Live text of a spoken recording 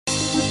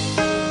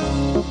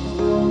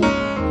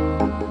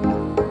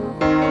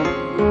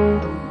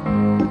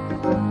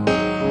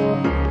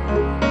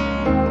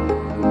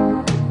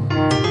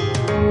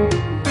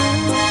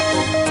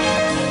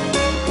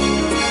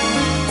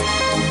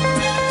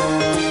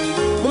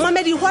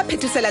go a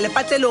phethesela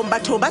lepatlelong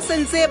batho ba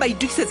sentse ba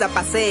itukisetsa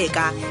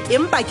paseka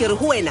empa ke re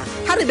ho wena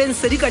ha re beng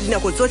sedi ka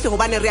dinako tsohle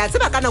gobane re a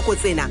tseba ka nako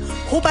tsena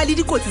go ba le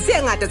dikotsi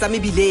tse ngata tsa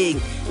mebileng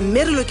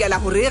mme re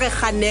lokela gore re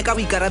kganne ka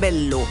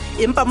boikarabello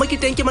empa mo ke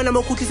teng ke mona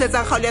mo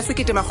kutlisetsang kgaolo ya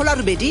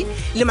 2048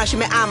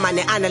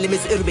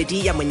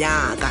 ya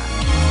Monyaka.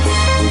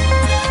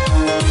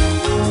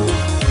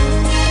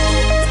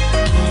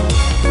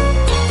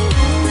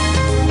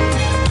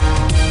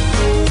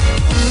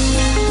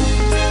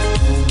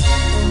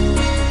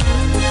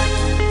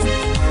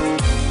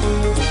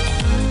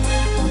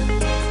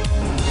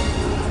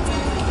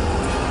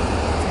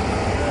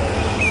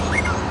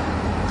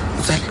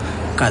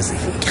 Kazi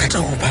ke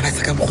rata go babatsa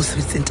ka go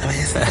sebetseng taba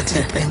ya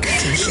Saturday bank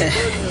thle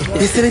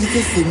be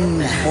sebeditse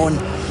senna bona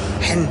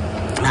hen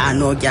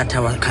no ke a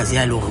thaba Kazi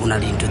ya le gore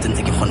una le into tse ntse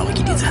ke gona go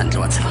ke ditse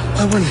hantle wa tseba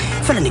wa bona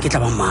fela ne ke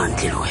tla ba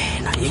mantle le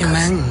wena ke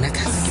mang nna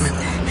Kazi ke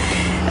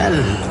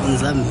mang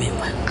nzamme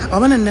wa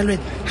bona nna le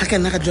ha ka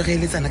nna ga dira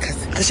eletsana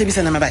Kazi re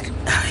shebisana mabaka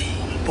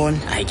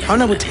bona ha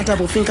ona bothata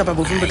bo feng kapa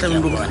bo feng botla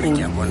bo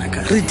bona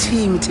re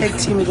team tag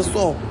team go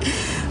so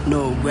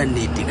no bua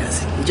nnete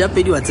Kazi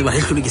japedi wa tseba le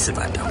hlolo ke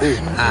sebata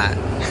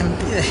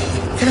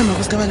fela mo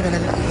go ska ba le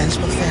lunch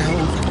box ya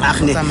ho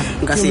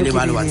nka se le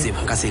ba le wa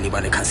tseba nka se le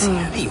ba le Kazi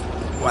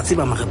wa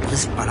tseba ma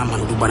principal a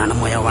mano di bona na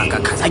moya wa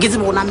ka Kazi a ke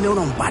tsebe bona mme o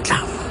no mpatla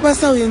ba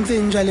sa o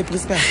yentse njwa le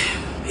principal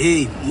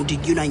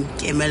modiki una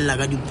nkemella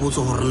ka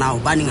dipotso gore na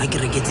o baneng ha ke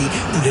reketse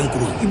puleng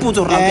kulo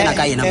ipotso gore na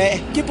ka yena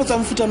ke potsa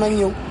mfuta mang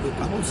yo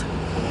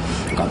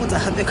ka botsa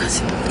hape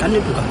Kazi ka ne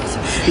buka botsa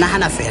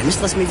nahana fela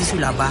Mr. Smith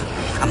sula ba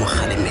a mo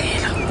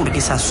khalemela gore ke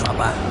sa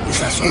swaba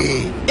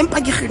empa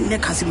ke genne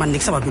Kazi man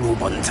next ba tlo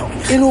bontsha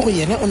gore e le go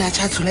yena o na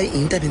tsa tshula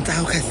interview tsa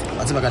go Kazi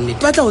wa tseba ka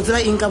nnete batla go tseba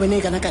eng ka bone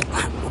kana kana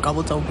o ka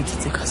botsa o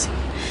botsitse Kazi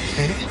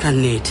ka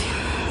nnete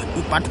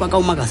batho ba ka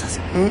o makasa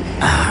se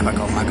ba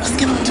ka o makasa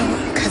ke motho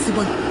Kazi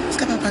bona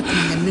ska ba batho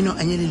ya mmino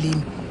a nyeleleng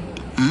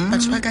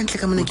batho ba ka ntle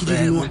ka mona ke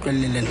dilo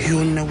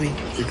yo nna we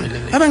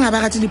ba banga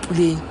ba gatile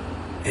puleng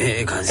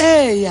Kazi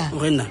ya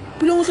rena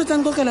puleng o hlotsa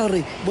nko kala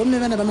hore bomme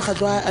bana ba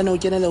mogatlo ana o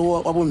kenela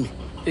wa bomme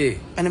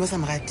bana ba sa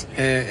mogati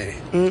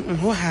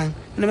ho hang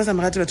bana ba sa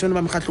mogati batho ba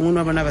mogatlong o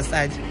ba bona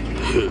basadi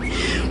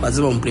wa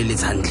tseba o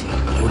mpoleletse hantle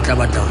o tla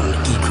batla gore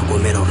ke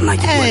itlhokomela gore na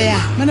ke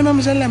bana ba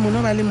mojalla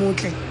mono ba le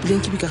motle puleng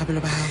ke bikagabelo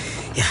ba hao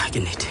ya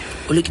ke nnete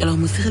o lekela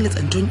go mo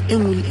sireletsa ntong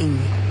engwe le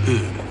engwe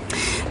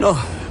no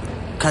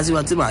Kazi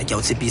wa tseba ke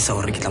a o tshepisa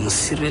gore ke tla mo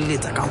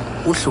sireletsa ka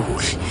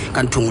hohle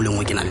ka nthong le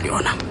ngwe ke na le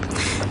yona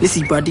le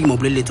sipati mo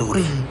boleletse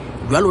gore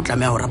jwa lo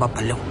tlameya gore ba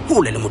palle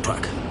hole le motho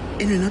aka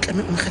eno no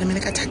tlameya o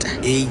mkhalemele ka thata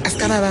a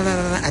ska ba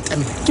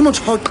atame ke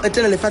motho o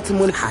qetela lefatse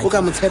mo o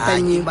ka mo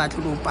tshepanyeng ba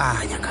tlo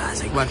panya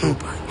Kazi ke ba tlo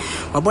panya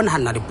wa bona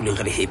hanna le puleng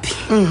re le happy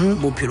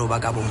bophelo ba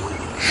ka bo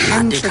mona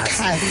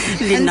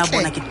le nna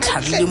bona ke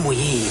thabile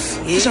moyeng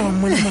o ja wa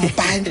mona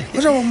mabane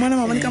o ja wa mona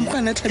mabane ka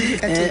mokgwa na thabile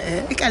ka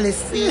teng e ka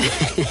lese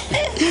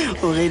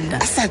o renda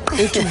a sa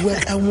qete bua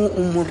ka mo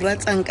o mo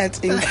ratsang ka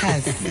teng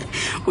Kazi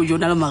o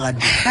jona le magadi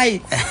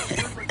hai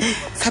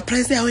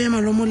surprise ya ho ya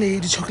malomo le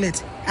di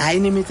chocolate ha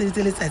ine metse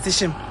le letsatsi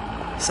shem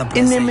surprise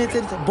ine metse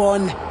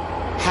bona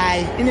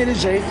hai ine le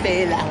joy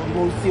fela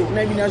mo se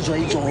una bina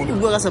joy o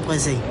bua ka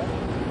surprise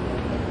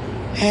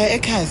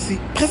Kazi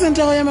present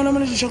ya ho ya malomo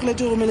le di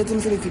chocolate o romeletse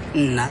mosebetsi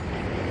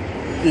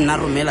nna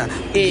romela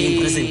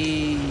present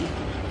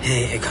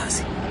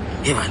Kazi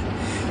bana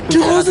di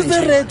go se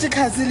red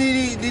Kazi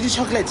le di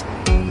chocolate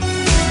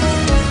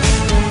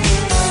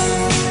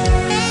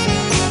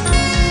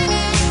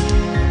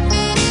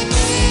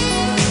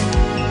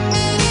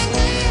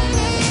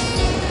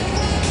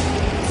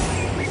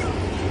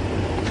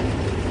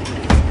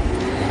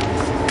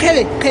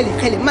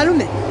Khele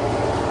malume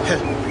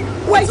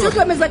wa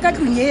itse meza ka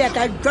tlunye ya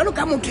ka jwalo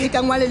ka motho e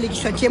ka ngwale le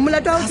diswa tse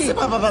molato wa se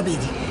ba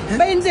babedi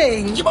ba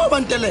entseng ke ba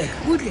bantelela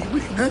butle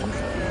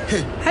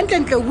hantle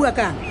ntle o bua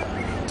ka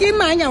ke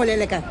manya o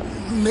lele ka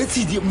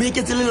metsidi me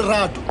ke tsele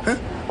lerato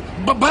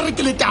ba re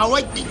ke le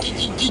tawa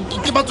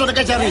ke ba tsona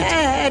ka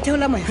jarete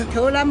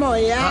theola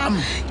moya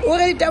o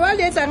re tawa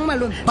le etsang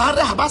malume ba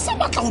re ha ba sa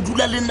batla go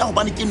dula le nna go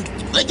bane ke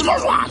no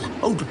jwala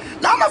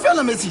na ma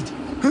fela metsidi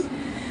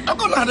a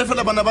kona ha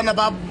fela bana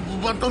ba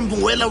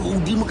tonduela o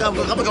dimo ka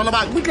ba jona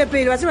ba butle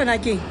pele wa se bana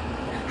ke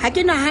ha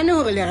ke nahane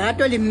hore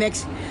lerato le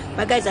Max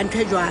ba ka etsa ntho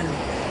jwalo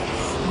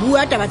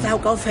bua taba tsa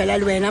go fela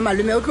le wena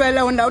malume o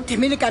tloela ho nda o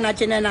themile kana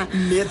tjenana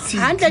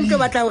hantle ntlo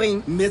batla hore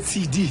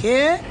Metsidi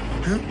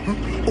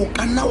o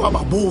kana wa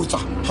ba botsa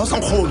ha o sa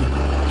nkgolo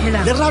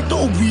lerato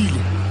o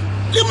buile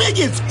le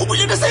moeketsi o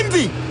buile the same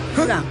thing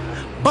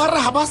ba re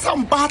ha ba sa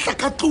mpatla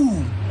ka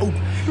tlung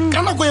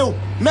kana go eo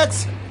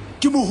Max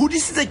ke mo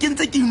hodisitse ke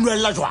ntse ke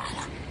inwella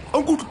jwala o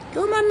kudu ke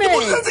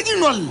mamela ke ntse ke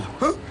inwella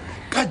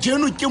ka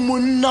jeno ke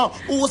monna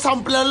o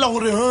samplela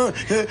gore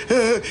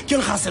ke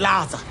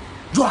nkgaselatsa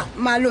jwa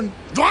malume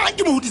jwa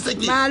ke mo hodise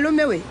ke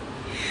malume we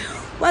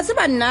wa se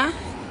banna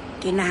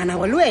ke nahana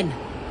go le wena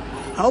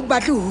ha o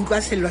batle ho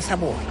utlwa sello sa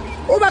bona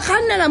o ba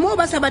khannela mo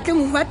ba sa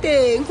batleng ho ba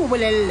teng go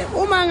bolelle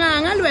o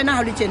manganga le wena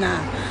ha le tjena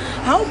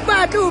ha o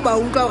batle ho ba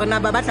utlwa hore na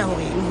ba batla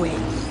hore eng ho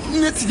wena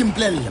nnetse ke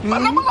mpolelle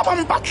bana ba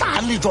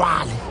mpatlang le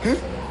jwale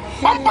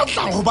ba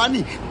mpatlang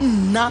gobane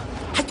nna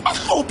ga ke ba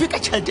tlhophe ka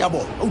tšhelete ya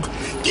bona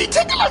ke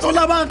ithekela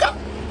jona baka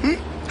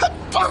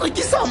tla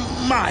rekisa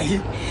mae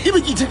ebe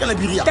ke ithekela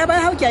biri ya taba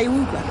ya hao ke a e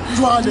utlwa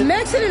Jwale?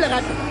 Max le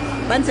Lerato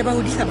ba ntse ba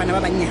hodisa bana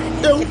ba banyane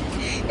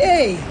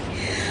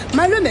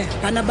malome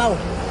bana bao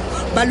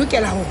ba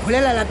lokela ho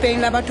holela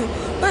lapeng la batho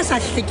ba sa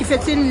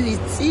hlekefetseng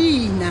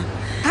letsina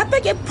hape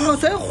ke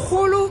phoso e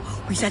kgolo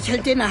ho isa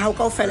tjhelete ena hao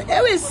kaofela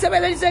eo e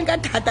sebeleditseng ka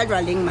thata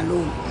jwaleng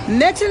malome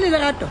Max le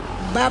Lerato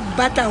ba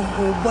batla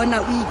ho bona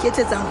o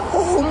iketsetsa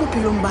ho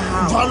mophelong ba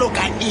hao jwalo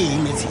ka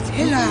eng metsitsi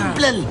Hela.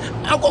 mpolelle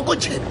a koko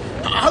tšheba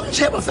ga o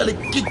tšheba fela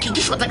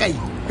ke shota ka eng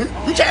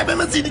ntšhebe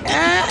metsedi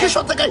ke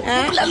shota ka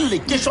eng mpolelle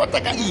ke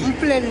shota ka eng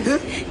mpolelle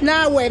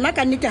na wena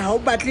ka nnete ha o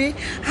batle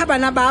ha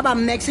bana ba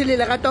Max le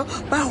Lerato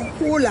ba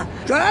hola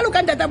jwalo ka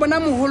ntata bona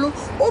moholo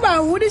o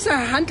ba hodisa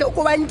hantle o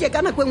ko ba nke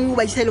ka nako e nngwe o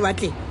ba isa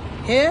lewatleng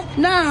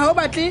na ha o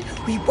batle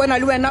ho ipona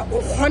le wena o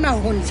kgona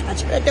ho ntsha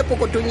tjhelete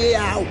pokotong e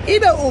yago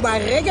ebe o ba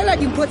rekela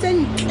dimpho tse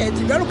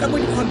ntletse jwalo ka bo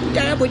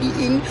dikhomputara bo di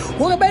eng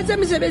hore ba etse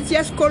mesebetsi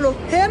ya sekolo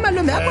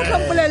malome a kotla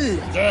mpolelle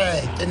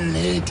ke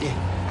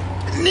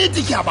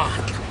nnete ke a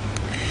batla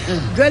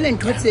jwale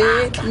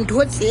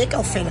ntho tse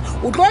kaofela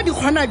o tlo di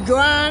kgona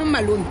jwang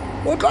malome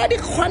o tlo di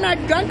kgona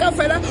jwang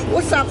kaofela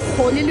o sa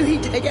kgone le ho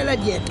ithekela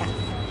dieta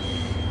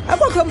a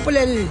ko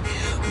tlhompolelle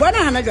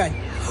bona hana jwale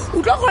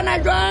o tlo kgona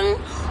jwang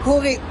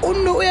hore o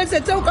nne o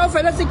etse tseo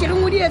kaofela se ke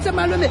reng o di etse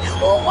malome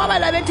o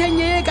robala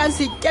betheng ka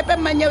sekepe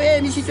manyeo e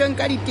emisitsweng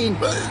ka ditene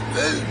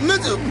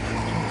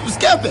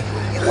skepe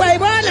wa e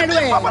bona le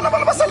wena bana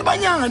ba sa le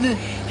banyane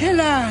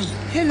helang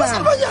ba sa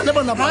le banyane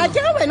bana ha ke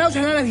re wena o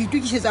tshwanela ho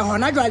itukisetsa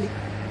hona jwale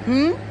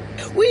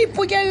o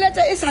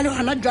ipokelletse e sa le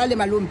hona jwale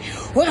malome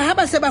hore ha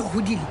ba se ba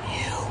hodile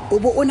o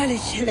bo o na le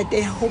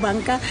tjhelete ya ho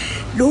banka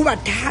le ho ba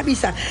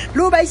thabisa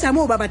le ho ba isa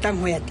moo ba batlang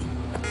ho ya teng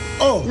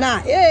na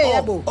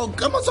yabo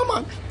ka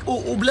matsomang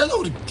o bolela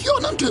gore ke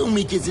yona ntho e o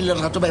moiketseng le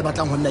Lerato ba e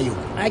batlang go nna eo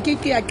a ke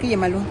qie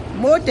malome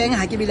mo teng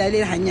ha ke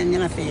bilaele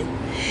hanyanyana fela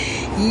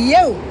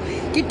yeo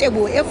ke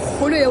tebo e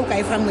kgolo eo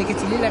ka e fang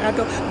moeketsi le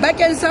Lerato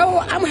bakeng sa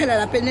ho amohela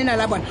lapeng lena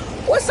la bona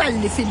o sa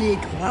lefe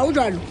letho ha o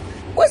jwalo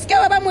o se ke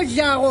wa ba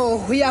mojaro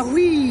ho ya ho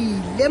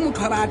ile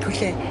motho wa batho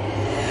hle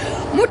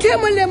motho e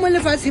mong le mong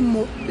lefatsheng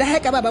mo le ha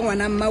e ka ba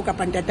ngwana mmao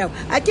kapa ntatao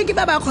a ke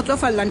ba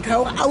kgotsofalla ntho ya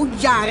hore a o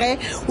jare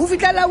ho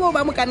fitlhela o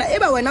ba mokana e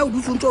ba wena o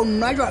dutse ntse o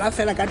nwa jwala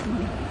fela ka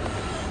tlung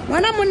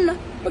ngwana monna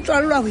o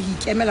tswalelwa ho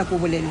ikemela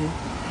ko bolelele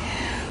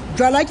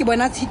jwala ke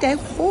bona tshita e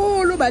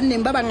kgolo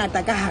banneng ba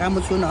bangata ka hara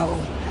motse ona wa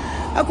rona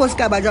a ko se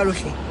ka ba jwalo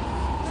hle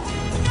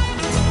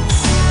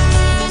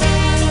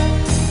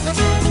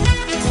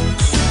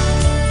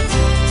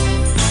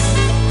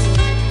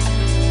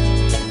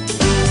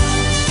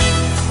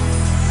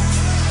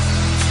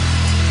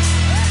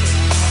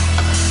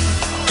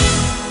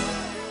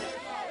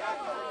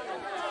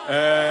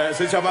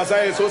setšhaba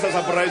sa eso sa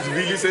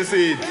surpriseville se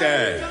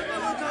setle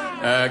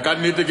ka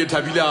nnete ke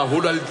thabile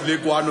haholo a le tlile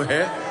kwano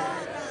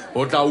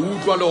o tla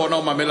utlwa le ona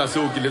o mamela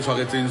seo ke le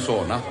tshwaretseng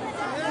sona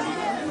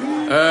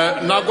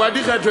nako ya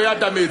dikgetho ya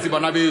tametsi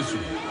bana beso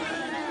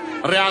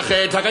re a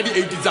kgetha ka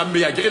di-8 tsa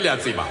mmeya ke re le a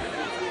tseba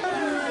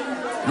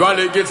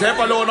jwale ke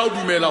tshepa le ona o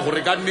dumela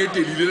gore ka nnete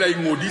lile la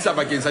ingodisa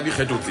bakeng sa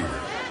dikgetho tse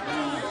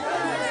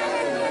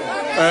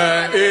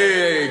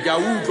ke a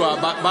utlwa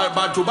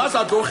batho ba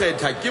sa tlo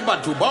kgetha ke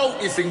batho bao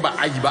e seng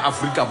baahi ba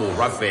Afrika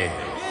Borwa fela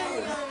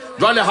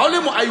jwale ha o le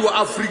moahi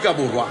wa Afrika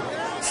Borwa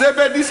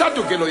sebedisa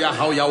tokelo ya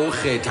hao ya ho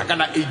kgetha ka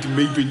la 8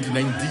 May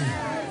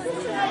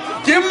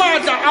 2019 ke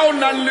matla a o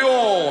nang le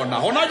ona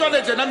hona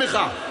jwale tjena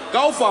mekga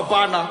ka o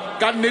fapana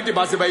ka nnete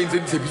ba se ba entse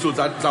ditshepiso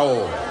tsa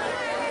ona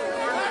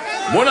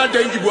mona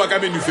teng ke bua ka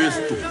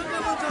manifesto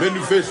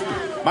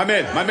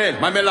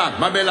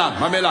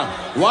mamelang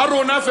wa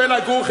rona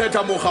fela ke o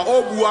kgetha mokga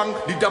o buang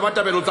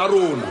ditabatabelo tsa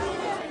rona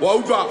wa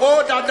utlwa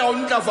o tata o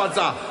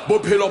ntlafatsa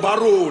bophelo ba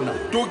rona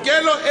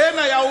tokelo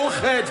ena ya o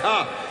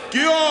kgetha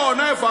ke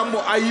yona e fang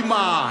moahi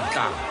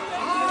matla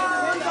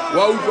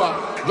wa utlwa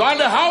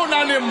jwale ha o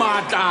na le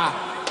matla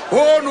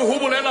hono ho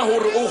bolela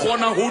hore o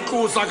kgona ho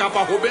tlosa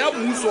kapa ho beha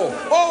mmuso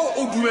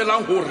o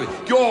dumelang hore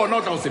ke yona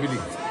o tla o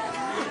sebeletsa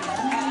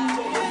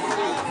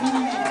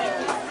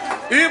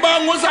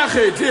Ibang o sa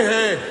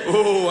kgethe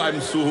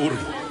I'm sorry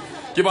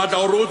ke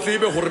batla hore o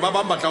tsebe hore ba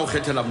bang batla o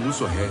kgethela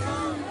mmuso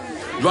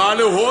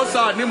jwale ho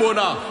sa ni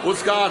mona o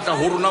ska tla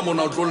ho rona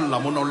mona o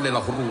tlolla mona o llela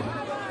ho rona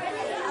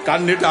ka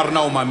nnete a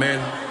rena o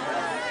mamela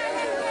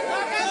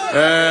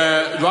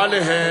jwale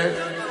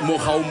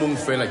mokga o mong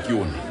fela ke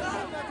yona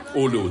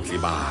o le o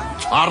tsebang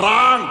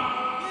tshwarang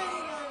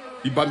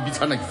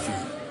dipampitshana ke tse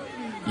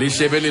le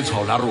shebe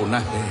letshwao la rona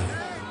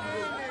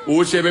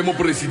o shebe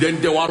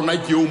mopresidente wa rona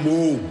ke o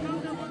moo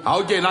ha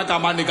o kena ka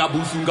mane ka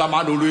busung ka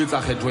mane o lo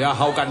etsa kgetho ya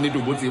hao ka nnete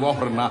o bo tseba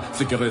hore na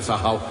sekere sa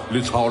hao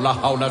letshwao la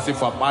hao la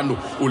sefapano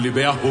o le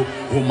beha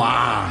ho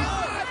mang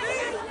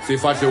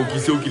sefatlhego ke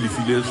seo ke le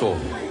file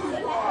sona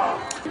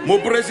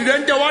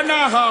mopresidente wa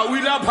naha o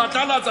ile a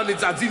phatlalatsa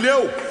letsatsi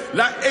leo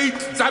la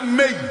 8 tsa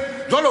May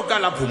jwalo ka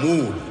la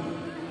phomolo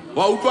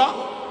wa utlwa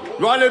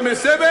jwale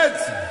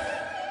mesebetsi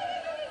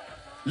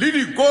le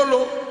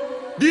dikolo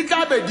di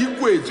tlabe di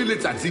kwetswe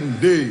letsatsing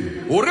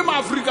leo hore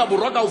maAfrika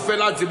Borwa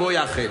kaofela a tsebo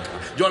ya kgetha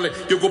jwale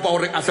ke kopa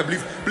hore assembly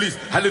please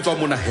ha le tswa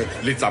mona he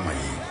le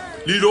tsamaye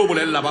le lo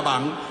bolella ba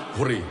bang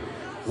hore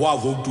wa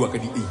votuwa ka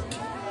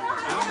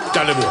di-8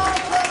 tja leboha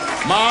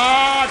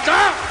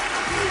matla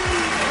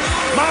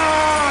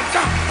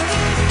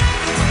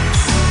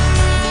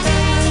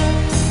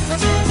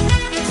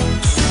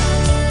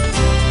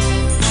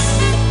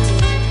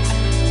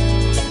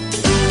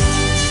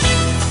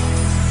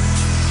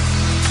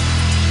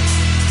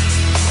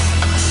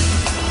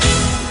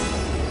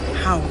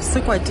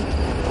Sekwati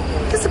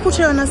ke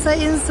seputho yona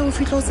science o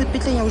fihla o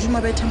sepetleng ya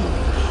hodima bethe mo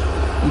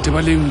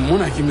Ntebaleng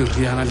mona ke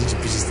meriana le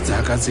dipidisi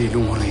tsa ka tse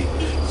leng hore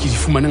ke di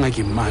fumane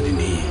ngakeng mane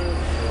ne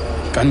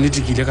ka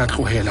nnete ke ile ka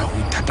tlohela ho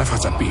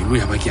ithatafatsa pelo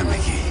ya ba ke ya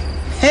ngakeng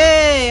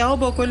he ha o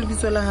boko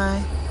lebitso la hae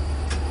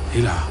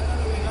hela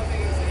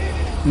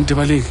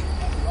Ntebaleng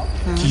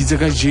ke itse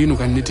ka jeno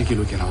ka nnete ke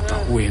lokela ho tla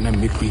ho wena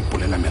mme ke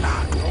ipolela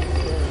melato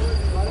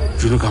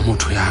jwalo ka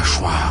motho ya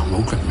shwang wa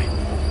utlwa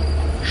mme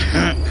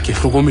ke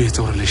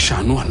hlokometse hore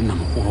leshano ha lena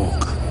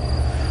mokoka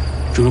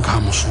jwalo ka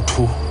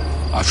Mosotho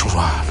a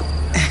tshwaralo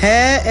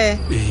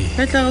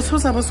re tla re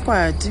tshosa bo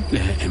Sekwati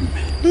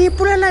le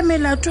ipolela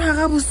melato ha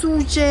ga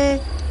bosutje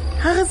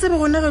ha re tsebe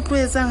gona re tlo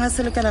etsang ha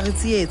se le kana re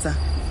tsietsa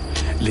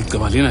le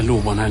qeba lena le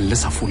o bonang le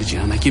sa fole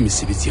jana ke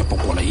mesebetsi ya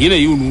pokola yena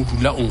eo no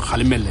dula o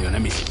nkgalemella yona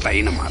mehla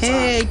ena matsa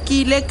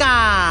ke ile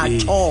ka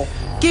tho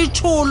ke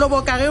tsholo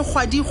bo ka re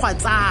kgwadi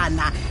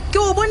kgwatsana ke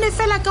o bone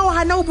fela ka o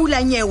hana o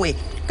bulanyewe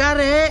ka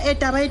re e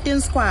taba e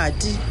teng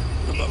Sekwati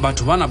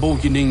batho bana bo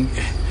ke ne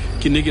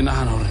ke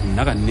nahana hore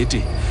nna ka nnete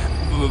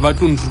ba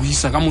tlo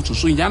nruisa ka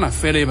motsotsong yana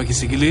fela e ba ke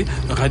sekele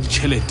ga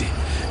ditšhelete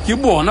ke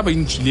bona ba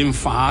ntšileng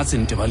fatshe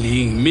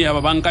Ntebaleng mme ya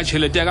ba banka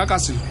tšhelete ya ka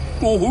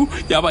setlogo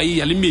ya ba e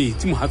ya le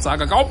metsi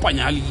mohatsaka ka o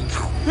panya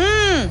leihlo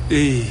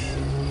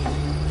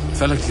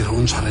fela ke re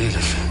o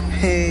ntshwarele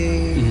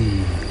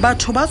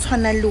batho ba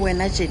tshwanang le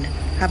wena jena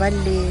ga ba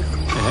lelo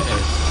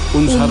o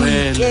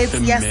ntshwarele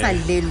ya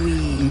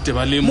salelweng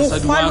Ntebaleng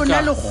mosadi wa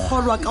ka le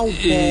kgolwa ka o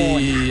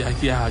bona a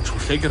ke a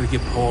tshohle ke re ke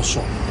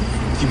phoso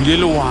ke bile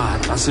le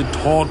watla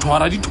sethotho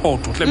ara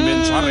dithotho tle mme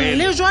ntshwarele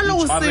le jwale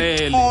o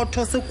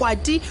sethotho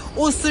Sekwati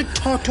o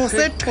sethotho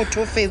se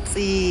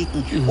thothofetseng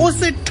o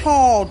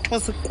sethotho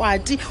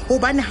Sekwati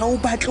hobane ha o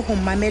batle ho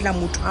mamela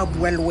motho a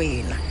bua le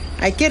wena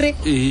a kere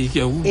ke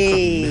a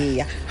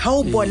utlwa ha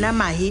o bona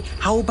mahe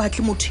ha o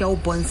batle motho ya o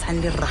bontshang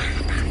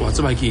leraba wa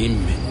tseba ke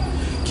mme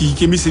ke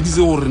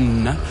ikemiseditse gore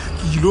nna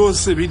ke ilo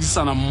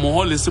sebedisana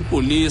mmoho le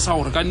sepolesa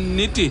gore ka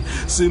nnete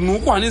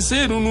senokwane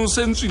seno no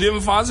se ntswileng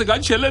fatshe ka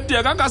tšhelete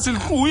ya ka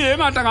sehlooe e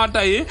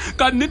ngata-ngata e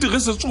ka nnete ge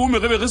se tsome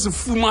ge be ge se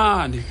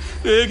fumane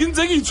ke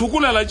ntse ke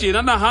itshokolela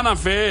tjena nagana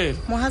fela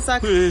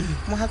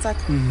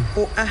mohatsaka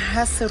o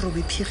aha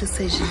serobe phiri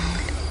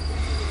jele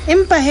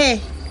empa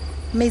he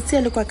metsi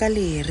a le kwa ka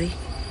lere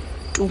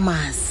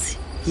Thomas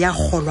ya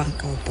kgolwang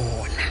ka o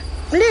bona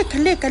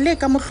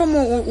leka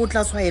mohlomo o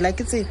tla tshwaela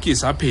ke tse ke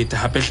sa pheta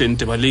hape hle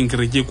Ntebaleng ke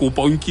re ke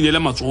kopa o nkinele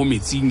matsogo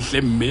metsing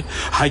hle mme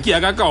ha ke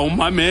ya ka o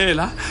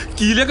mamela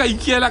ke ile ka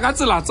ikiela ka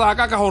tsela tsa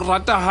ka ho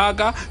rata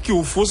haka ke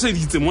o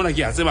foseditse mona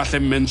ke a tseba hle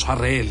mme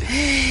ntshwarele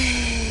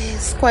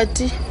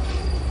Sekwati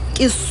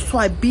ke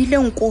swabile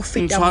nko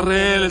feta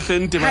ntshwarele hle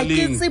Ntebaleng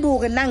ha ke tsebe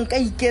hore nna nka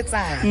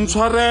iketsang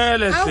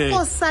ntshwarele hle ha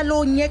o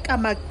salonye ka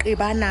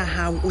maqebana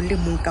ha o le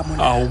mong ka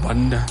mona ao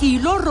banna ke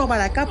ilo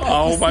robala ka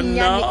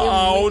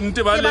phapisinyane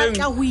Ntebaleng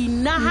ke ho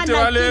inahana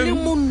ke le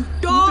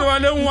monto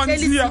Ntebaleng wa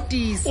ntsia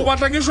o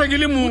batla ke shwa ke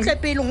le mong tle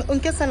pele o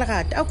nke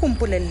salerata a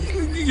kompolelle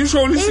ke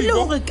shwa le ile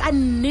siko hore ka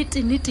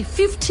nnete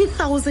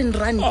 50,000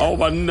 rand ao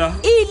banna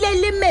ile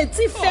le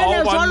metsi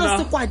fela jwalo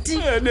Sekwati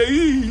ne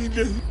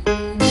ile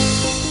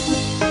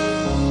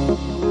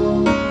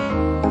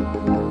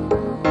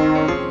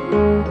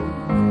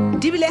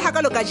di bile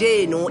hakalo ka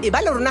jeno e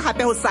ba le rona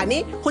gape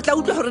hosane go tla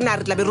utlwa gore na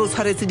re tla be re o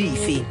tshwaretse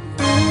dife